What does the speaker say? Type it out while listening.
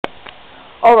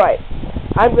Alright,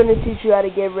 I'm going to teach you how to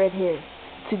get red hair.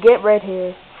 To get red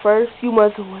hair, first you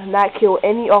must not kill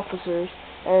any officers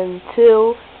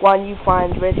until Guan Yu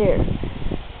finds red hair.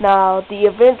 Now, the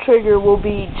event trigger will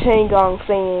be Chen Gong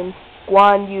saying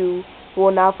Guan Yu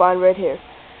will not find red hair.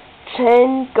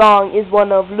 Chen Gong is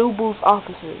one of Lu Bu's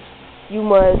officers. You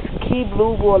must keep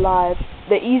Lu Bu alive.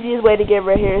 The easiest way to get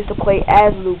red hair is to play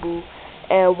as Lu Bu.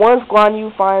 And once Guan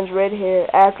Yu finds red hair,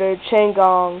 after Chen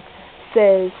Gong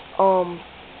says,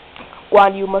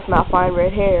 Guan Yu must not find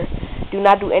red hair, do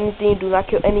not do anything, do not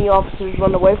kill any officers,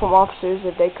 run away from officers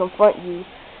if they confront you.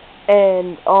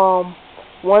 And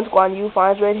once Guan Yu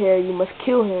finds red hair, you must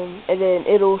kill him, and then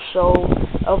it'll show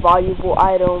a valuable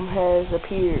item has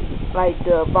appeared, like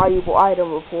the valuable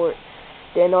item report.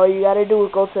 Then all you gotta do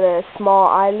is go to that small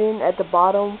island at the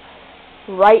bottom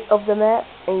right of the map,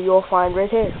 and you'll find red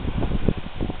hair.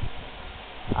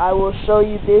 I will show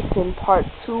you this in part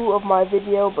 2 of my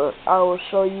video, but I will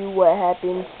show you what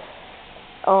happens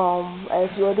as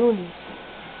you are doing this.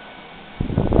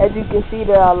 As you can see,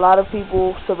 there are a lot of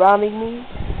people surrounding me.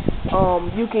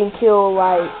 You can kill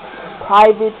like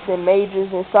privates and majors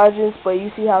and sergeants, but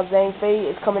you see how Zhang Fei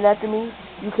is coming after me?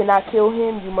 You cannot kill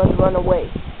him, you must run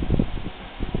away.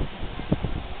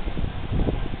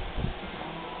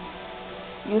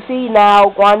 You see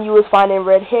now Guan Yu is finding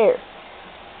red hair.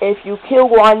 If you kill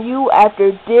Guan Yu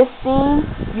after this scene,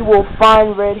 you will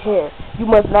find red hair. You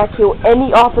must not kill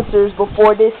any officers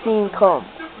before this scene comes.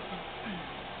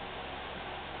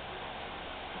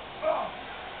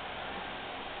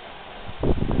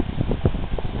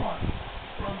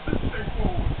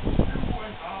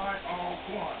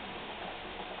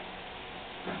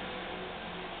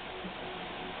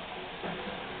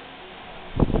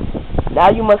 Now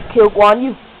you must kill Guan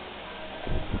Yu.